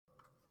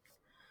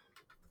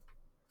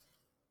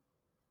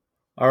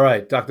All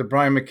right, Dr.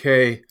 Brian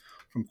McKay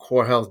from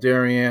Core Health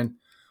Darien.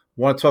 I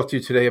want to talk to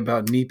you today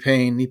about knee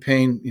pain. Knee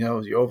pain,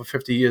 you're over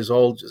 50 years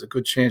old, there's a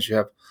good chance you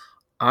have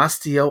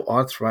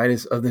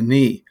osteoarthritis of the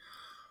knee.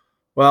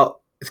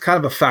 Well, it's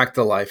kind of a fact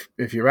of life.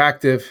 If you're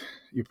active,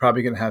 you're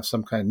probably going to have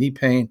some kind of knee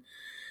pain,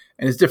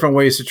 and there's different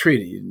ways to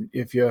treat it.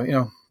 If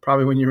you're,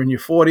 probably when you're in your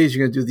 40s,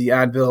 you're going to do the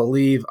Advil,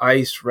 leave,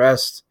 ice,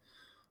 rest,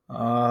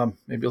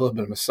 maybe a little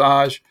bit of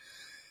massage.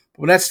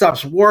 But when that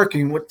stops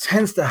working, what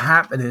tends to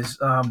happen is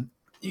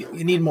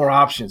you need more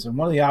options. And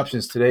one of the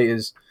options today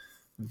is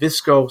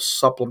visco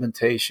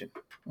supplementation.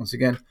 Once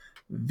again,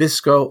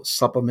 visco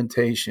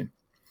supplementation.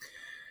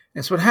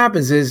 And so what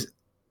happens is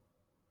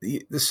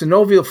the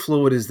synovial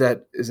fluid is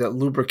that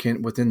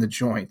lubricant within the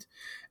joint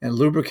and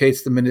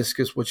lubricates the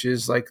meniscus, which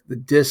is like the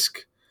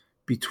disc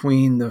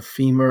between the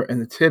femur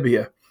and the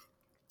tibia.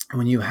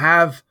 When you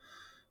have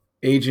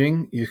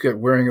aging, you get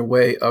wearing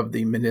away of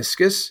the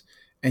meniscus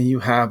and you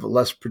have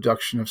less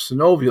production of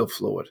synovial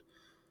fluid.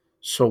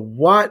 So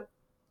what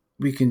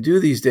we can do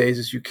these days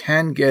is you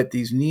can get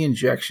these knee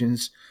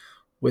injections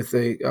with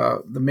the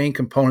main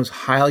component is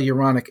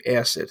hyaluronic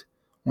acid.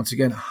 Once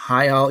again,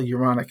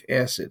 hyaluronic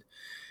acid.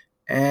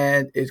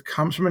 And it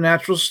comes from a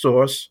natural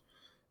source.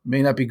 It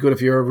may not be good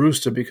if you're a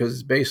rooster because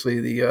it's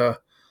basically the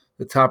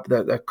top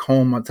that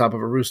comb on top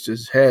of a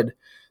rooster's head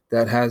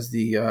that has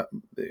the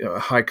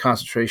high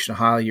concentration of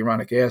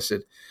hyaluronic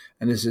acid.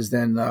 And this is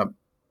then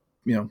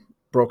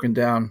broken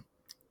down,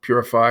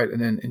 purified,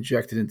 and then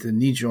injected into the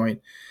knee joint.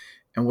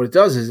 And what it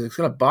does is it's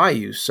going to buy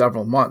you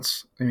several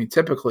months. I mean,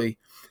 typically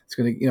it's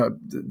going to,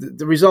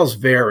 the results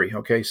vary.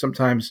 Okay.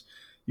 Sometimes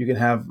you can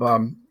have,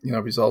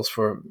 results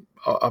for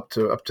up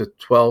to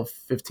 12,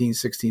 15,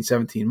 16,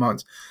 17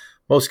 months.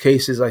 Most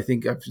cases, I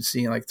think I've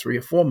seen like 3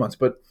 or 4 months,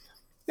 but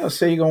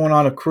say you're going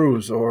on a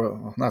cruise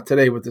or not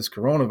today with this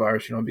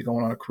coronavirus, you don't be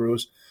going on a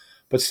cruise,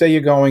 but say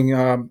you're going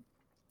on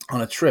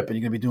a trip and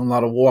you're going to be doing a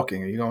lot of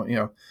walking or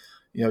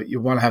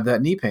you want to have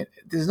that knee pain.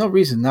 There's no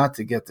reason not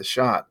to get the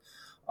shot.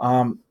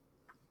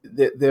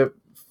 They're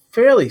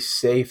fairly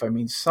safe. I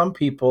mean, some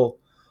people,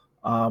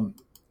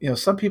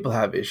 some people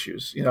have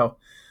issues,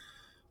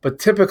 but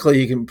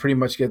typically you can pretty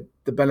much get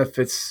the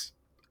benefits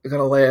are going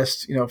to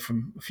last,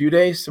 from a few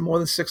days to more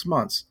than 6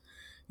 months.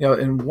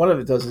 And one of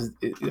it does is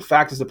the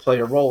factors that play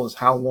a role is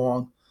how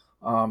long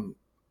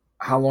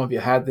have you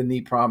had the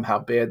knee problem, how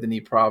bad the knee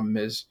problem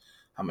is,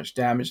 how much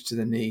damage to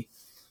the knee.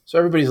 So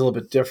everybody's a little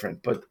bit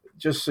different, but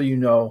just so you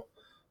know,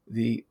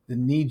 the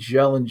knee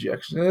gel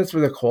injection, and that's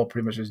what they're called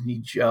pretty much as knee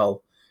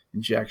gel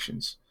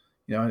injections,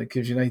 and it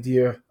gives you an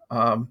idea.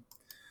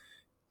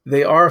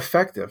 They are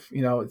effective.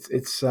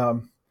 It's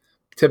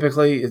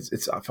typically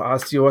it's for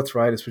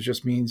osteoarthritis, which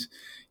just means,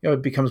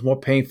 it becomes more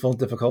painful and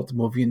difficult to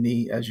move your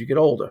knee as you get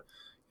older.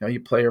 You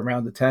play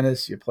around the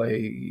tennis, you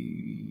play,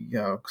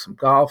 some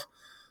golf,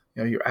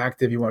 you're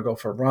active, you want to go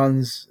for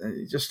runs, and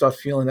you just start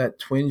feeling that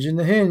twinge in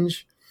the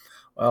hinge.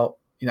 Well,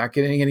 you're not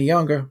getting any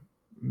younger.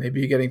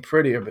 Maybe you're getting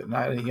prettier, but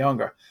not any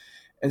younger.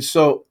 And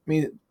so,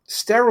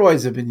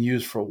 steroids have been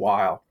used for a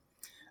while.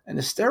 And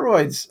the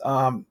steroids,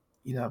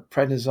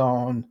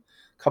 prednisone,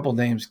 a couple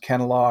names,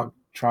 Kenalog,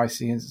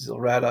 Tricean,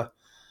 Zilretta,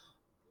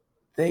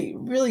 they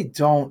really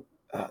don't,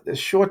 the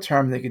short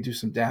term, they can do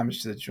some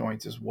damage to the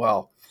joint as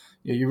well.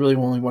 You really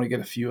only want to get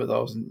a few of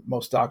those, and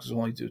most doctors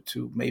only do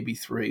 2, maybe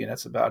 3, and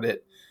that's about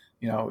it.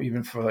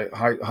 Even for like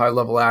high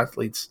level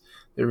athletes,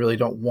 they really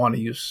don't want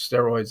to use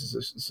steroids.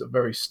 It's a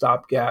very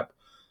stopgap,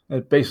 and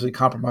it basically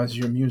compromises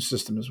your immune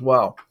system as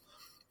well.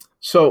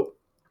 So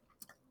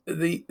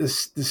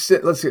let's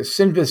say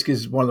Synvisc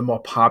is one of the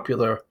more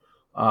popular.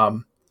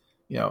 The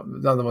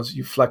other ones,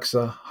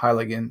 Euflexa,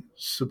 Hyligan,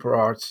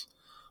 SuperArts,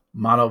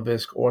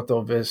 Monovisc,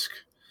 Orthovisc,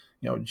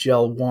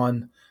 Gel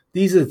One.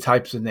 These are the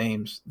types of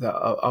names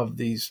of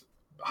these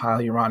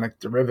hyaluronic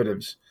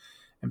derivatives.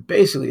 And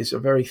basically, it's a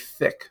very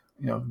thick,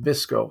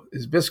 visco.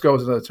 Visco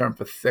is another term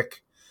for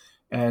thick.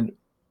 And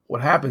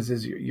what happens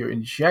is you're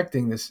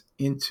injecting this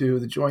into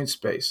the joint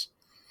space.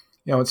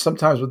 And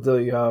sometimes what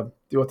the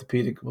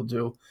orthopedic will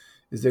do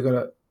is they're going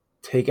to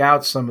take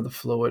out some of the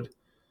fluid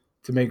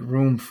to make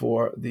room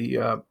for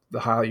the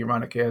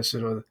hyaluronic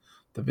acid or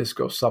the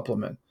visco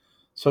supplement.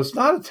 So it's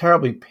not a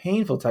terribly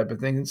painful type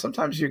of thing. And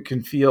sometimes you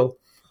can feel,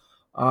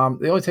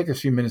 they only take a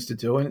few minutes to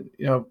do. And,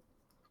 you're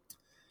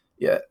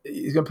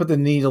going to put the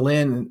needle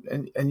in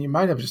and you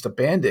might have just a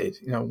Band-Aid,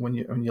 when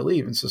you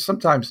leave. And so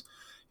sometimes,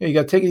 you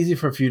got to take it easy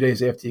for a few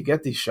days after you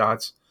get these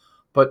shots.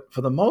 But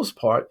for the most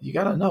part, you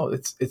got to know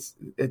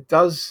it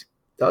does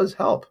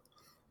help,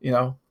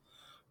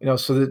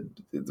 so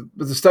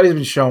the studies have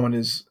been showing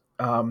is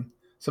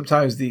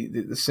sometimes the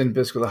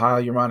Synvisc or the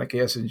hyaluronic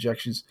acid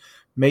injections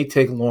may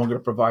take longer to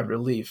provide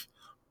relief,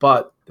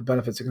 but the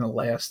benefits are going to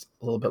last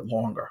a little bit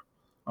longer.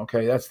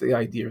 Okay, that's the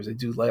idea, is they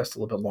do last a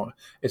little bit longer.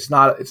 It's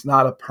not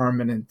a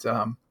permanent,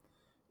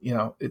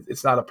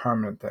 it's not a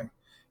permanent thing.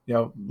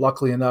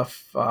 Luckily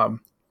enough,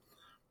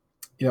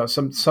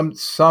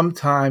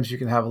 sometimes you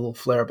can have a little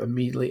flare up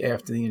immediately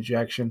after the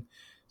injection.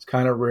 It's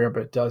kind of rare,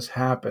 but it does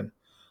happen.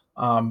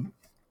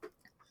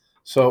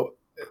 So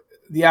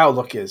the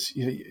outlook is,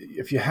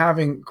 if you're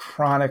having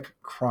chronic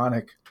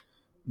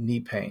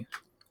knee pain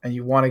and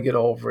you want to get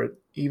over it,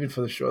 even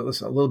for the short,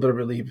 listen, a little bit of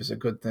relief is a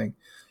good thing.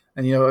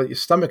 And, your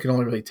stomach can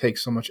only really take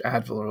so much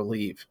Advil or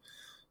Aleve.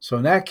 So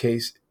in that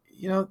case,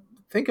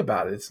 think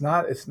about it. It's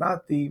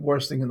not the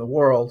worst thing in the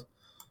world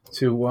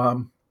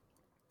to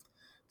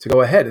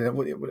go ahead. And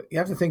what you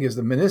have to think is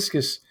the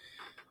meniscus,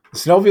 the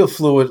synovial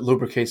fluid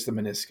lubricates the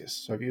meniscus.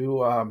 So if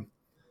you, I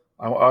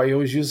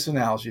always use this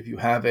analogy. If you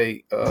have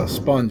a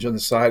sponge on the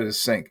side of the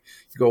sink,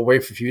 you go away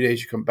for a few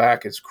days, you come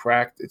back, it's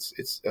cracked,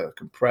 it's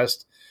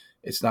compressed,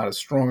 it's not as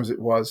strong as it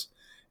was.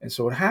 And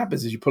so what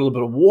happens is you put a little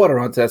bit of water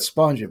onto that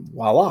sponge and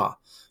voila,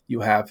 you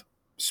have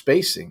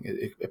spacing.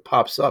 It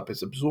pops up,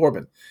 it's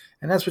absorbent.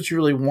 And that's what you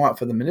really want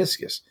for the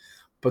meniscus.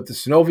 But the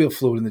synovial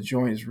fluid in the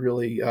joint is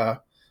really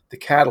the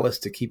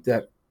catalyst to keep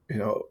that,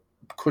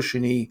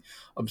 cushiony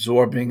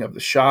absorbing of the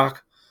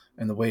shock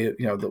and the weight,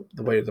 the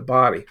weight of the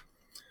body.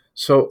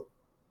 So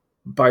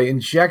by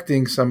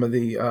injecting some of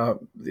the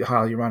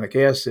hyaluronic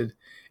acid,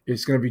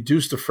 it's going to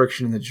reduce the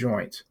friction in the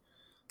joint.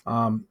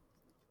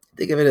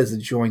 Think of it as the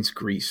joint's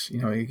grease.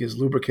 It gives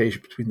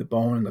lubrication between the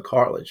bone and the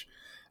cartilage.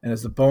 And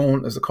as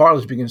the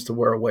cartilage begins to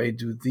wear away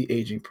due to the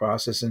aging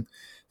process, and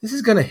this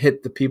is going to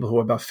hit the people who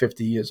are about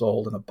 50 years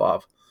old and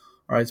above.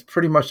 All right, it's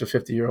pretty much the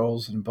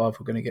 50-year-olds and above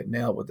who are going to get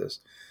nailed with this.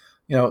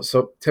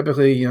 So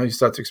typically, you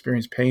start to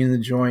experience pain in the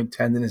joint,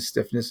 tenderness,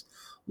 stiffness,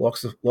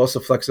 loss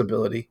of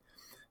flexibility.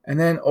 And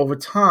then over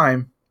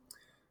time,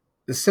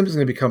 the symptoms are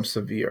going to become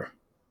severe.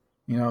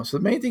 So the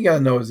main thing you got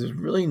to know is there's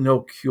really no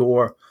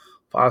cure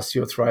for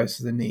osteoarthritis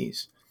of the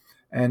knees.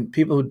 And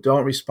people who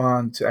don't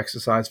respond to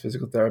exercise,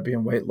 physical therapy,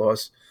 and weight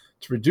loss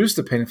to reduce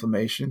the pain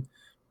inflammation,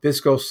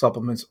 viscose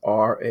supplements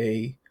are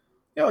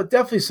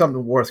definitely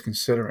something worth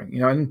considering.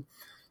 And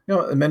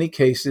in many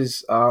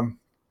cases,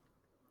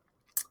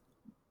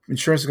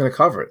 insurance is going to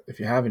cover it if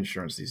you have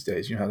insurance these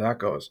days. You know how that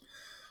goes.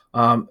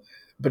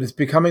 But it's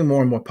becoming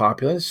more and more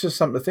popular. It's just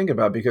something to think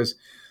about because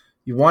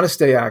you want to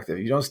stay active.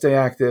 You don't stay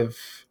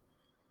active.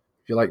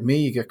 If you're like me,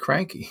 you get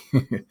cranky.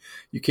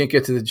 You can't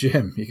get to the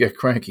gym. You get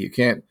cranky. You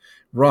can't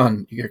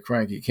run. You get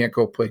cranky. You can't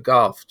go play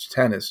golf,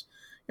 tennis.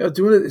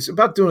 It's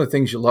about doing the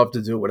things you love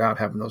to do without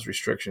having those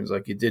restrictions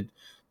like you did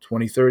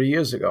 20, 30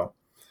 years ago.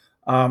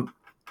 And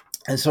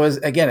so,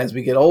 as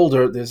we get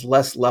older, there's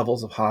less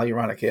levels of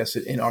hyaluronic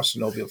acid in our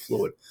synovial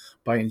fluid.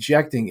 By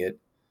injecting it,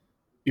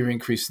 you're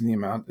increasing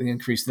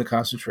the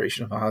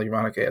concentration of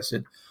hyaluronic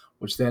acid,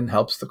 which then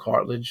helps the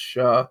cartilage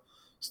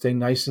stay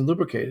nice and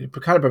lubricated. It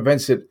kind of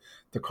prevents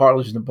the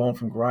cartilage and the bone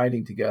from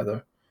grinding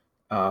together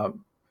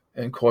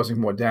and causing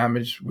more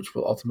damage, which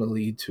will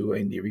ultimately lead to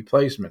a knee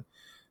replacement.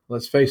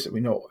 Let's face it,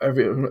 we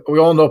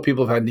all know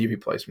people have had knee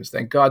replacements.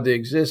 Thank God they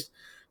exist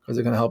because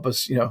they're going to help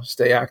us,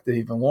 stay active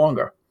even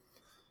longer.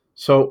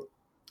 So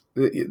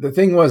the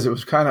thing was, it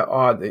was kind of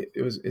odd.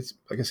 It's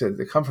like I said,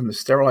 they come from the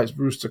sterilized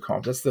rooster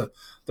combs. That's the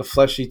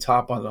fleshy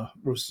top on the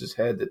rooster's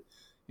head that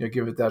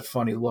give it that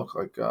funny look.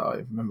 Like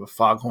I remember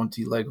Foghorn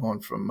T. Leghorn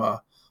from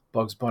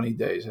Bugs Bunny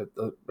days had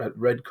that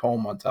red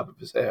comb on top of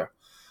his hair.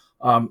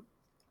 The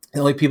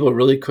only people who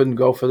really couldn't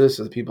go for this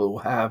are the people who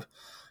have,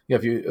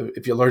 if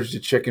you're allergic to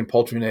chicken,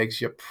 poultry, and eggs,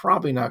 you're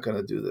probably not going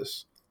to do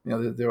this.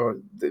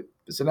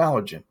 It's an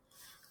allergen.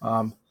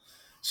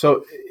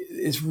 So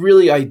it's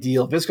really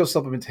ideal. Viscose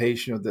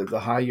supplementation of the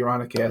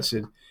hyaluronic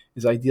acid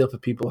is ideal for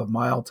people who have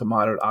mild to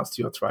moderate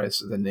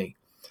osteoarthritis of the knee.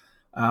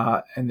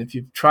 And if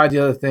you've tried the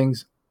other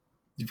things,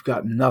 you've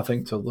got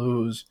nothing to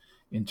lose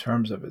in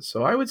terms of it.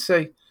 So I would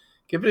say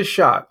give it a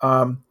shot.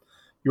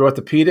 Your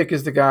orthopedic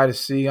is the guy to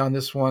see on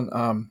this one.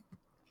 I'm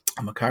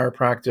a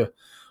chiropractor.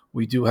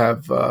 We do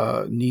have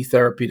knee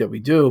therapy that we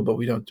do, but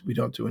we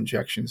don't do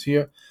injections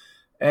here.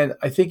 And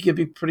I think you'll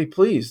be pretty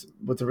pleased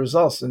with the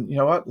results. And you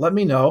know what? Let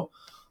me know.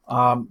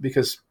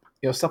 Because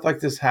stuff like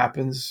this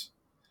happens,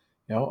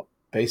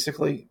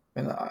 basically,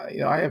 and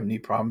I have knee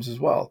problems as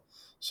well.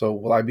 So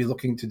will I be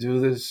looking to do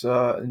this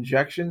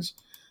injections?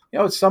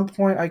 At some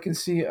point I can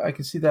see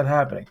that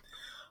happening.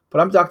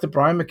 But I'm Dr.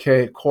 Brian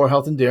McKay at Core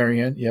Health in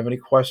Darien. You have any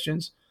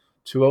questions?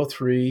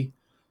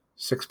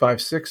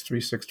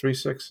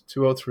 203-656-3636,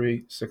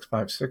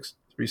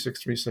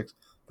 203-656-3636.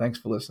 Thanks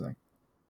for listening.